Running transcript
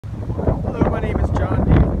Hello, my name is John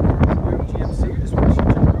D. from GMC. Just want to shoot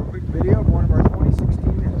you a real quick video of one of our 2016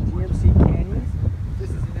 GMC Canyons. This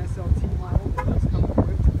is an SLT model that does come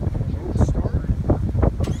equipped with remote start.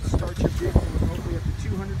 Start your vehicle remotely up to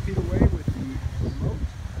 200 feet away with the remote.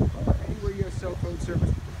 Anywhere you have cell phone service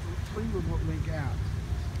with the free remote link app.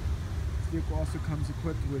 This vehicle also comes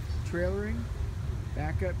equipped with trailering,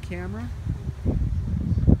 backup camera.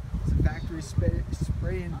 It's a factory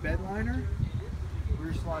spray-in bed liner.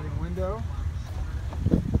 Rear sliding window.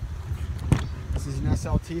 This is an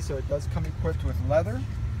SLT, so it does come equipped with leather,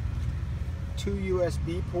 2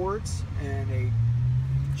 USB ports, and a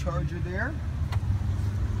charger there.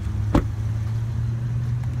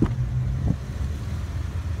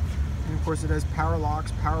 And of course it has power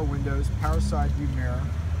locks, power windows, power side view mirror,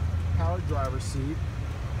 power driver's seat.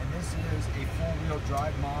 And this is a four-wheel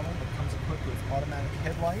drive model that comes equipped with automatic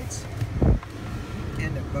headlights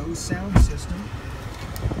and a Bose sound system.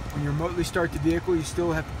 When you remotely start the vehicle, you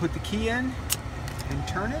still have to put the key in and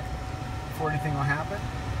turn it before anything will happen.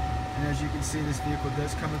 And as you can see, this vehicle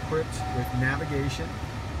does come equipped with navigation.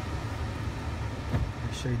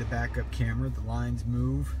 I'll show you the backup camera. The lines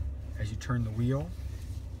move as you turn the wheel.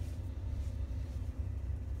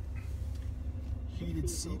 Heated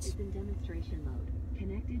seats. Is in demonstration mode,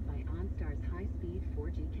 connected by OnStar's high-speed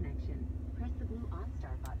 4G connection. Press the blue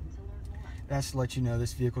OnStar button to learn more. That's to let you know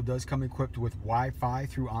this vehicle does come equipped with Wi-Fi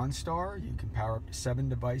through OnStar. You can power up to 7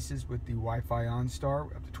 devices with the Wi-Fi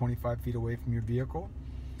OnStar up to 25 feet away from your vehicle.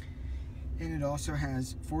 And it also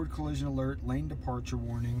has forward collision alert, lane departure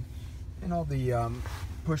warning, and all the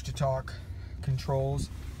push-to-talk controls,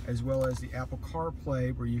 as well as the Apple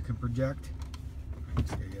CarPlay where you can project. I'm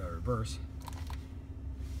just gonna get out of reverse.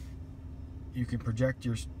 You can project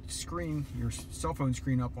your screen, your cell phone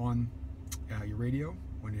screen up on your radio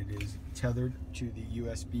when it is tethered to the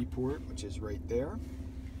USB port, which is right there.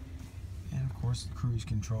 And of course the cruise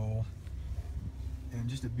control. And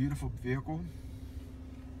just a beautiful vehicle.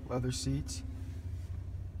 Leather seats.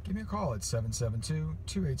 Give me a call at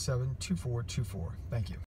 772-287-2424. Thank you.